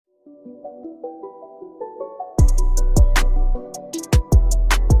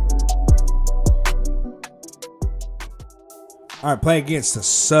All right, play against the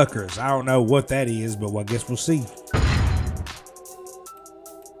suckers. I don't know what that is, but I guess we'll see.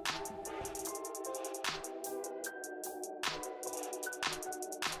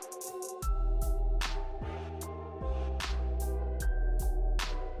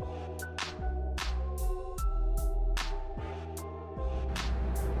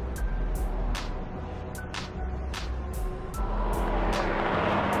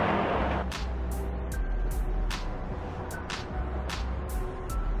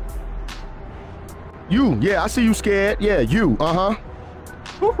 You, yeah, I see you scared. Yeah, you,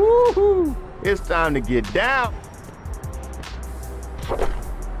 Woo-hoo-hoo. It's time to get down.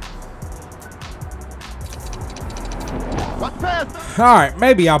 All right,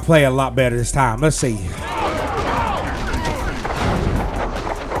 maybe I'll play a lot better this time. Let's see.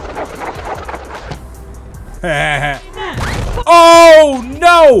 Oh,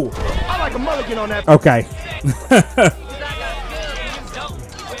 no! I like a mulligan on that. Okay.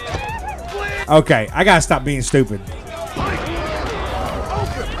 Okay, I gotta stop being stupid.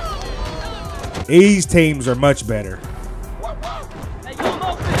 These teams are much better.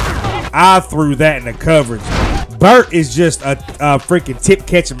 I threw that in the coverage. Bert is just a freaking tip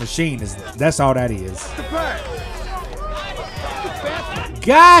catching machine. That's all that is.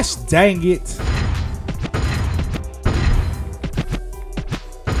 Gosh dang it.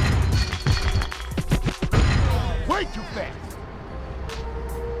 Way too fast.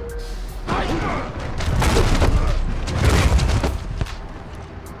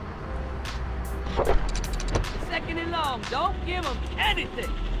 Second and long. Don't give him anything.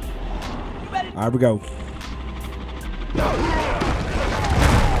 All right, we go.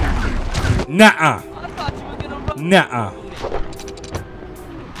 Nuh-uh. Nuh-uh.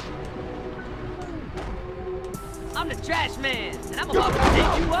 I'm the trash man, and I'm about to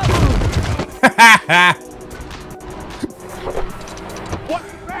take you up. What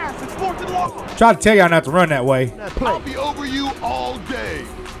fast? It's 4th and long. Try to tell y'all not to run that way. I'll be over you all day.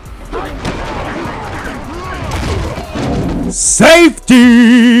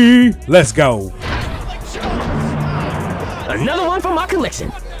 Safety! Let's go. Another one from my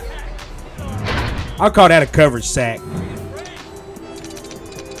collection. I'll call that a coverage sack.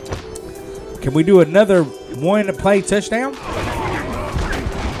 Can we do another one to play touchdown?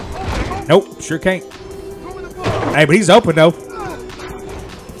 Nope, sure can't. Hey, but he's open though.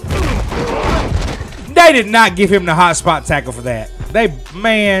 They did not give him the hot spot tackle for that.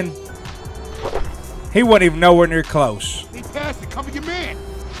 Man, he wasn't even nowhere near close. He passed it. Cover your man.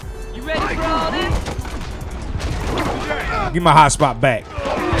 You ready for all this? Give my hot spot back.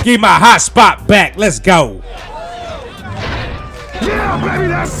 Give my hot spot back. Let's go. Yeah, baby,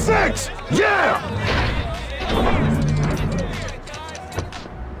 that's 6. Yeah.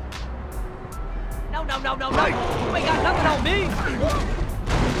 No. You ain't got nothing on me.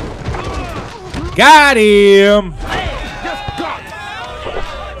 Got him. Just got it.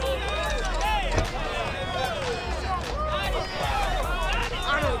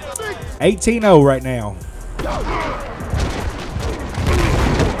 18-0 right now.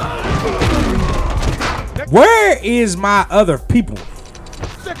 Where is my other people?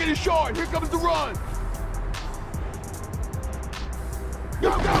 Second is short. Here comes the run.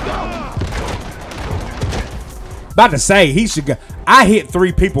 Go. About to say, he should go. I hit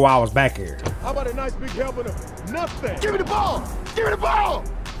 3 people while I was back here. How about a nice big helmet of nothing? Give me the ball. Give me the ball.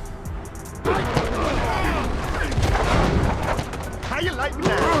 How you like me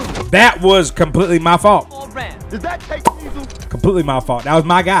now? That was completely my fault. Does that take Diesel? Completely my fault. That was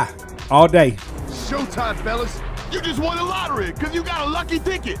my guy all day. Showtime, fellas. You just won the lottery because you got a lucky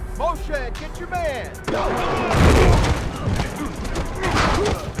ticket. Moshe, get your man.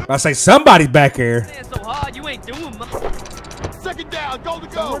 I say somebody's back here. Playing so hard, you ain't doing much. Second down, go to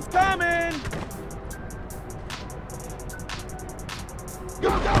go. Someone's coming. Go.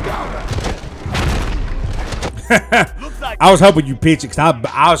 I was hoping you pitch it because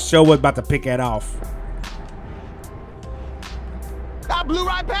I was sure was about to pick that off. I blew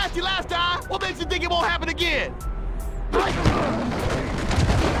right past you last time. What makes you think it won't happen again?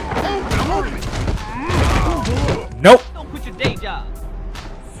 Nope. Don't quit your day job.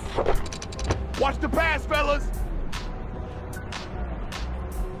 Watch the pass, fellas.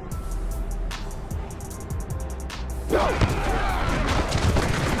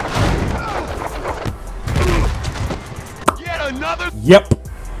 Get another. Yep.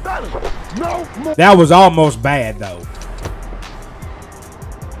 No more. That was almost bad though.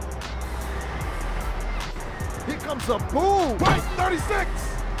 Here comes a boom. Right, 36.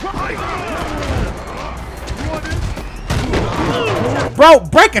 Bro,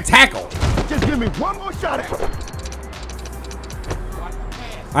 break a tackle. Just give me one more shot at it.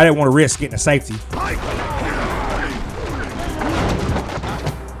 I didn't want to risk getting a safety.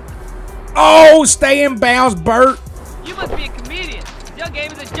 Oh, stay in bounds, Bert. You must be a comedian. Your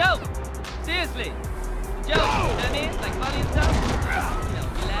game is a joke. Seriously. A joke. You know what I mean? Like funny and stuff. You know,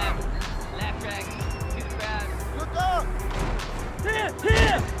 you laugh track, get the crowd. Look up.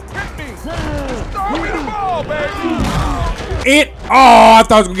 Here. Hit me. Throw me the ball, baby. Oh, I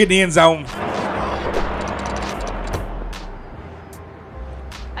thought I was going to get in the end zone.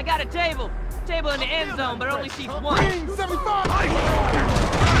 I got a table. Table in the end zone, but it only seats one.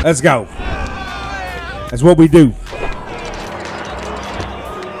 Let's go. That's what we do.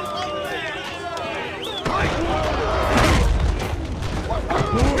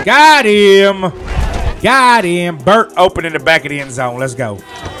 Got him. Got him. Bert open in the back of the end zone. Let's go.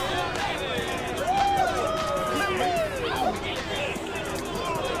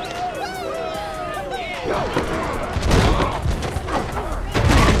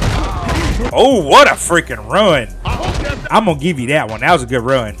 Oh, what a freaking run. I'm going to give you that one. That was a good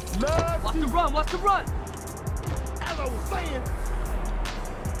run. What's the run? What's the run? As I was saying.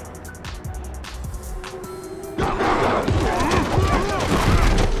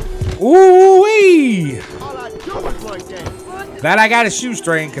 Ooh-wee. All I do is like that. Glad I got a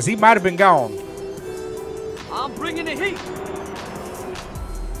shoestring because he might have been gone. I'm bringing the heat.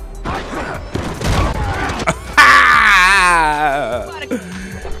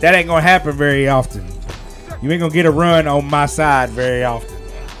 That ain't going to happen very often. You ain't going to get a run on my side very often.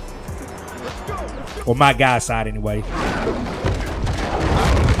 Or my guy's side anyway.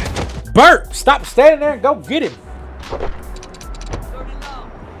 Bert, stop standing there and go get him. Third and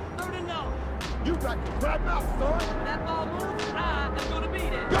long. Third and long. You got to grab out, son. That ball moves. I'm going to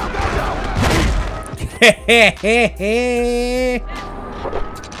beat it.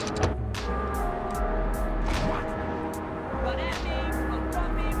 Run at me. Run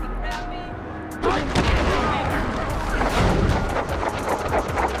from me. Run around me.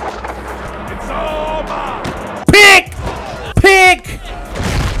 It's all mine. Pick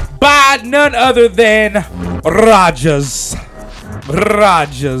by none other than Rogers.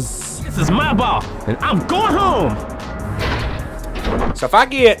 This is my ball, and I'm going home. So if I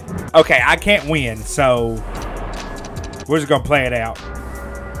get, okay, I can't win, so we're just gonna play it out.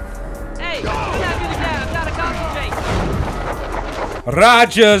 Hey, get out to the ground. I'm trying to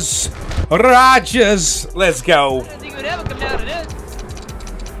concentrate. Rogers, let's go. I didn't think it would ever come down to this.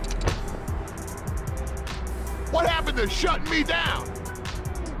 What happened to shutting me down?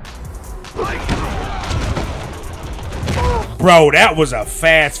 Bro, that was a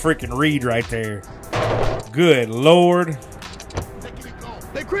fast freaking read right there. Good Lord.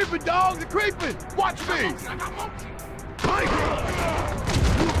 They creeping, dog. They're creeping. Watch me.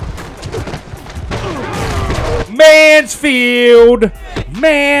 Mansfield.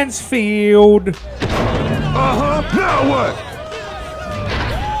 Now what?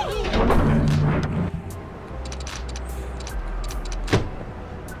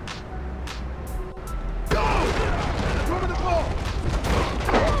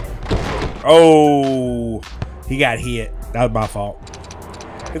 Oh, he got hit. That was my fault.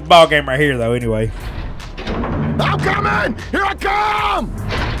 It's ball game right here, though, anyway. I'm coming! Here I come!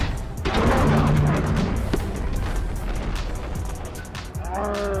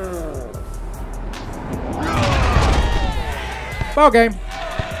 Ball game.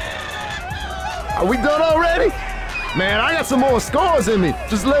 Are we done already? Man, I got some more scores in me.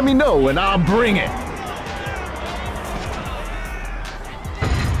 Just let me know and I'll bring it.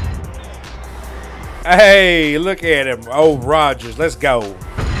 Hey, look at him. Oh, Rogers. Let's go.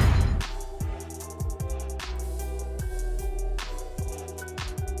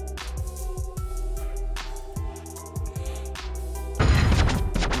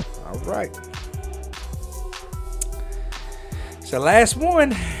 All right. So last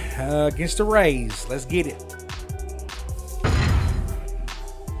one against the Rays. Let's get it.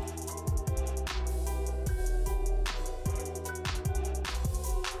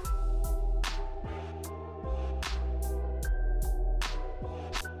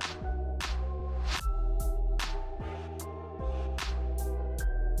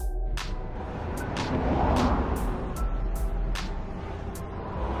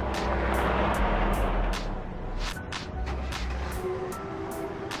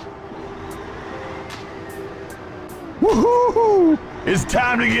 Woohoo! It's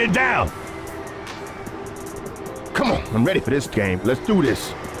time to get down. Come on, I'm ready for this game. Let's do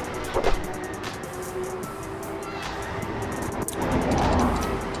this.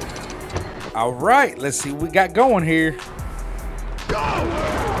 All right, let's see what we got going here.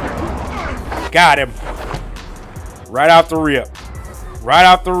 Got him. Right off the rip. Right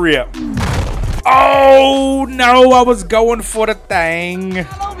off the rip. Oh, no, I was going for the thing.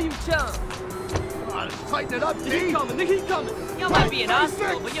 All over you, chum. Tighten it up, He D. coming, nigga, he coming. You might be an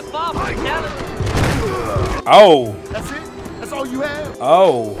hospital, but you're far from talent. Oh. That's it? That's all you have?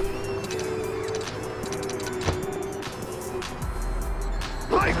 Oh.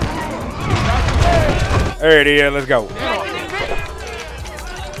 There it is. Let's go. Watch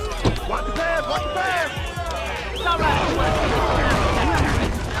the pass, watch the pass. It's all right.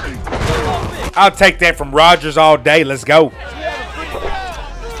 I'll take that from Rogers all day. Let's go.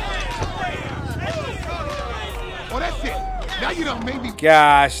 Oh, that's it. Now you done made me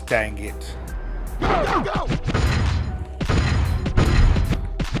Gosh dang it. go, go.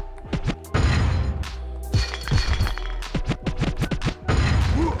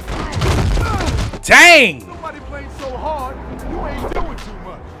 Dang. Nobody played so hard, you ain't doing too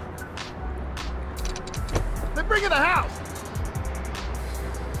much. They bring in the house.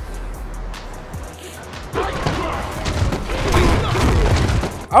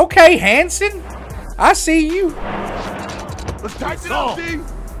 Okay, Hanson. I see you. Let's tighten it up, D.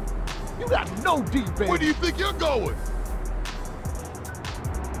 You got no D, baby. Where do you think you're going?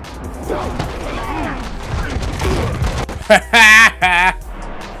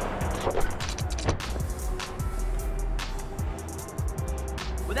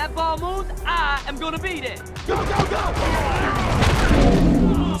 When that ball moves, I am gonna be there. Go, go,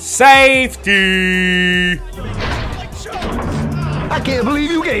 go. Safety. I can't believe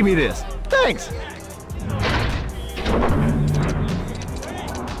you gave me this. Thanks.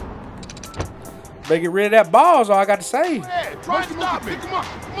 Better get rid of that ball is all I got to say. Yeah, try to stop me. Come on,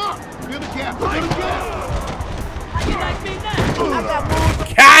 come on. Feel the gap, feel the gap. How you like me now? I got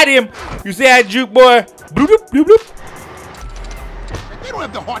moves. Got him. You see that juke boy? Bloop, bloop, bloop, bloop. They don't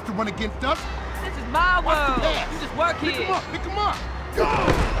have the heart to run against us. This is my world. pass. You just work Pick here. him up, pick him up. Go.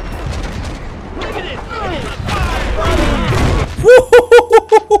 Look at this.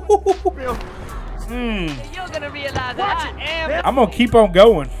 Real. You're gonna realize that I am. I'm going to keep on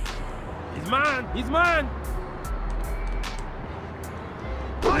going. He's mine. He's mine.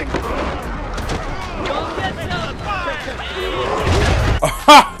 Go get some.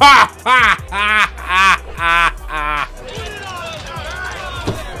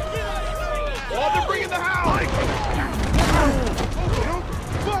 Oh, they're bringing the house.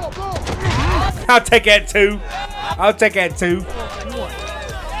 Ball, ball. I'll take that too. I'll take that too.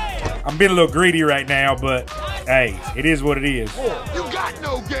 I'm being a little greedy right now, but hey, it is what it is. You got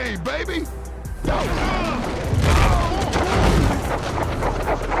no game, baby.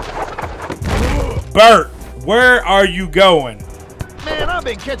 Bert, where are you going? Man, I've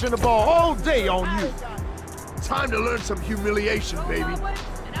been catching the ball all day on you. Time to learn some humiliation, baby. Open,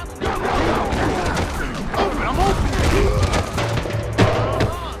 I'm open.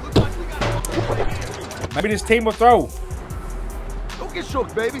 Maybe this team will throw. Don't get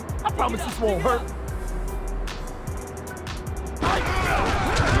shook, baby. I promise this won't hurt.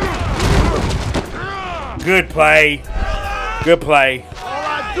 Good play. Good play. All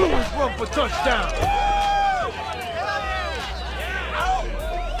I do is run for touchdown.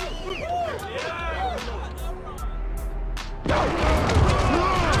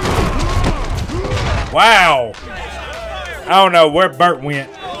 Wow. I don't know where Bert went.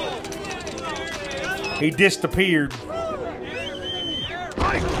 He disappeared.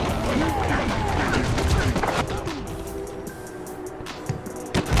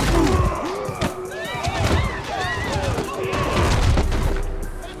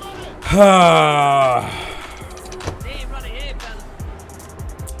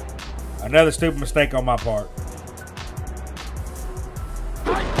 Another stupid mistake on my part.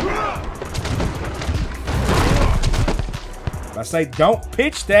 I say don't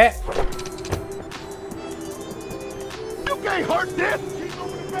pitch that. You can't hurt this. Keep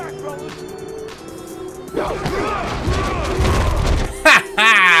moving it back, fellas. Ha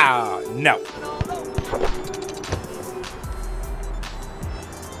ha! No.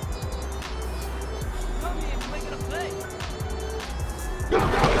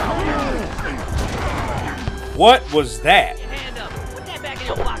 What was that? Your hand up. Put that back in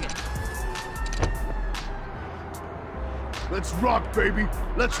your pocket. Let's rock, baby.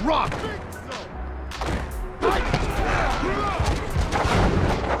 Let's rock.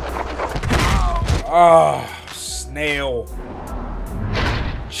 Oh, snail.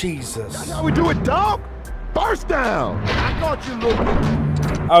 Jesus. That's how we do it, dog. First down. I got you,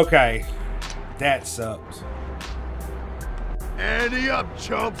 little. Okay. That sucks. Ante up,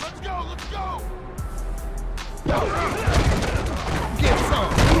 chump. Let's go, let's go. Get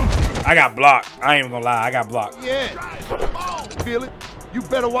some. I got blocked. I ain't even gonna lie. I got blocked. Yeah. Feel it? You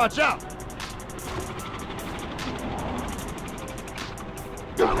better watch out.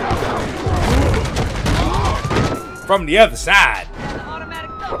 From the other side. Automatic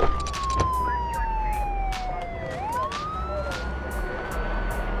double.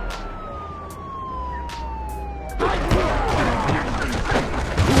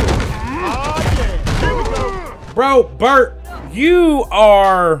 Bro, Bert, you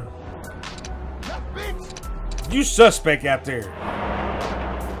are... You suspect out there.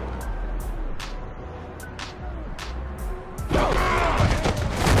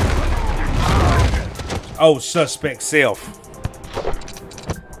 Oh, suspect self.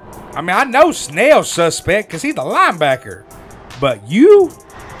 I mean, I know Snail's suspect because he's the linebacker. But you?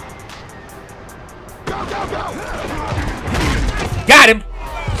 Got him.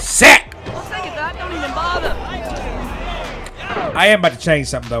 Sack. I'll take it, Doc. Don't even bother. I am about to change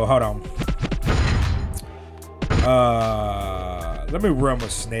something, though. Hold on. Let me run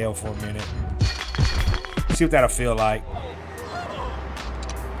with Snail for a minute. See what that'll feel like. Look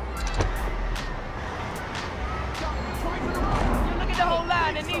at the whole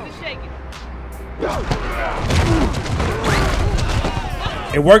line. Their knees are shaking.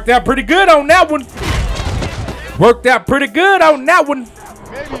 It worked out pretty good on that one. Worked out pretty good on that one.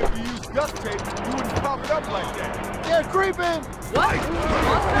 Maybe if you used duct tape, you wouldn't pop it up like that. They're creeping. What?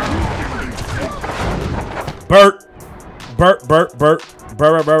 Bert. Bert, Bert, Bert.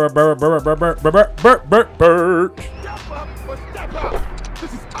 Bert, Bert, Bert, Bert, Bert, Bert, Bert, Bert, Bert, Bert, Bert. Step up or step out.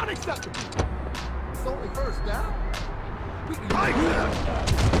 This is unacceptable. It's only first down. We can make that.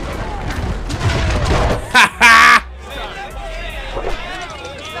 Ha ha!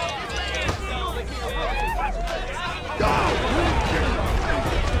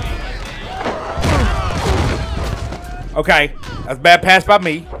 Okay, that's a bad pass by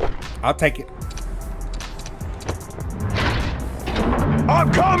me. I'll take it.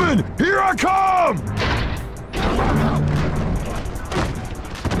 I'm coming! Here I come!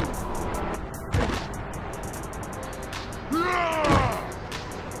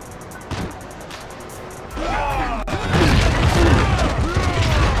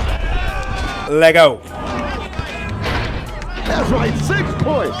 Lego. That's right, 6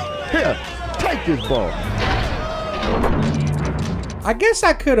 points. Here, take this ball. I guess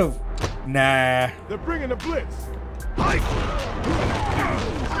I could have. Nah. They're bringing the blitz.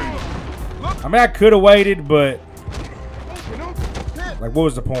 I mean, I could have waited, but like, what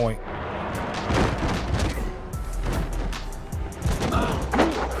was the point?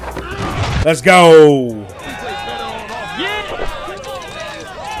 Let's go.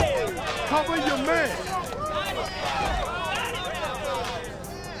 Cover your man.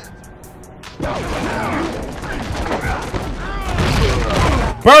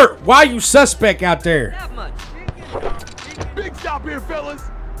 Bert, why you suspect out there? That much. Big stop here, fellas.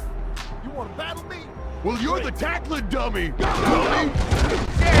 You want to battle me? Well, you're the tackler, dummy. Dummy.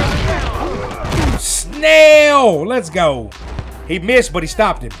 Snail. Let's go. He missed, but he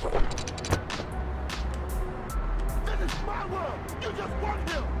stopped him. This is my world. You just want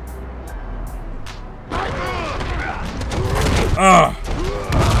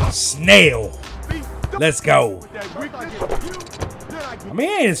him. Snail. Let's go. I mean,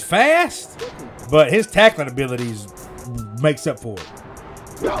 he ain't as fast, but his tackling abilities makes up for it.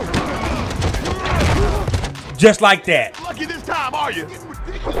 Just like that. Lucky this time, are you?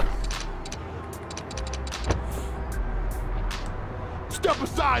 Step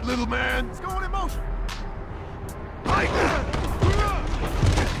aside, little man. It's going in motion.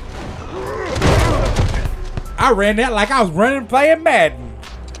 I ran that like I was running playing Madden.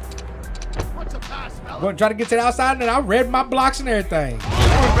 What's a pass, fella? Going to try to get to the outside, and I read my blocks and everything.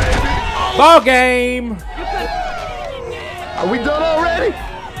 Ball game. Are we done already?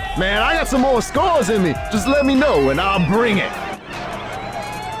 Man, I got some more scores in me. Just let me know and I'll bring it.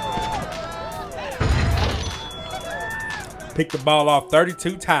 Picked the ball off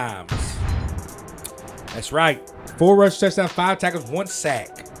 32 times. That's right. 4 rush touchdowns, 5 tackles, 1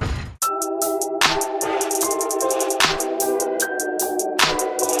 sack.